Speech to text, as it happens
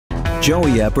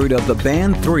Joey Eppard of The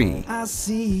Band 3,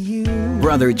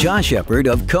 brother Josh Eppard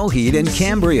of Coheed and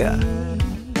Cambria,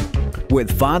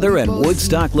 with father and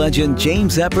Woodstock legend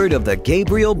James Eppard of the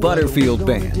Gabriel Butterfield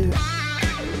Band.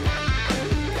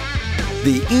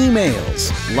 The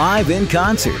Emails, live in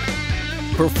concert,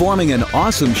 performing an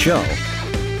awesome show.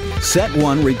 Set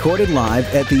 1 recorded live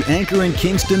at the Anchor in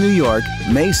Kingston, New York,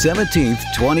 May 17th,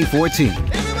 2014.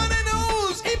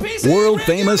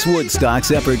 World-famous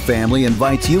Woodstock's Eppard family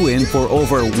invites you in for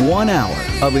over 1 hour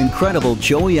of incredible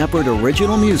Joey Eppard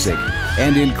original music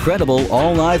and incredible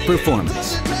all-live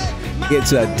performance.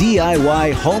 It's a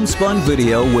DIY homespun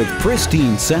video with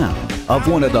pristine sound of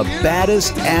one of the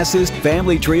baddest, ass-est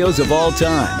family trios of all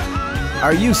time.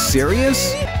 Are you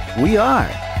serious? We are.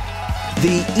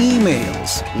 The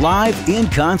Emails, live in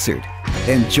concert.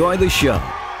 Enjoy the show.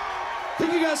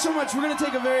 Thank you guys so much. We're going to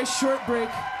take a very short break,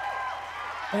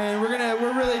 and we're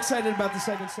really excited about the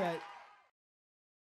second set.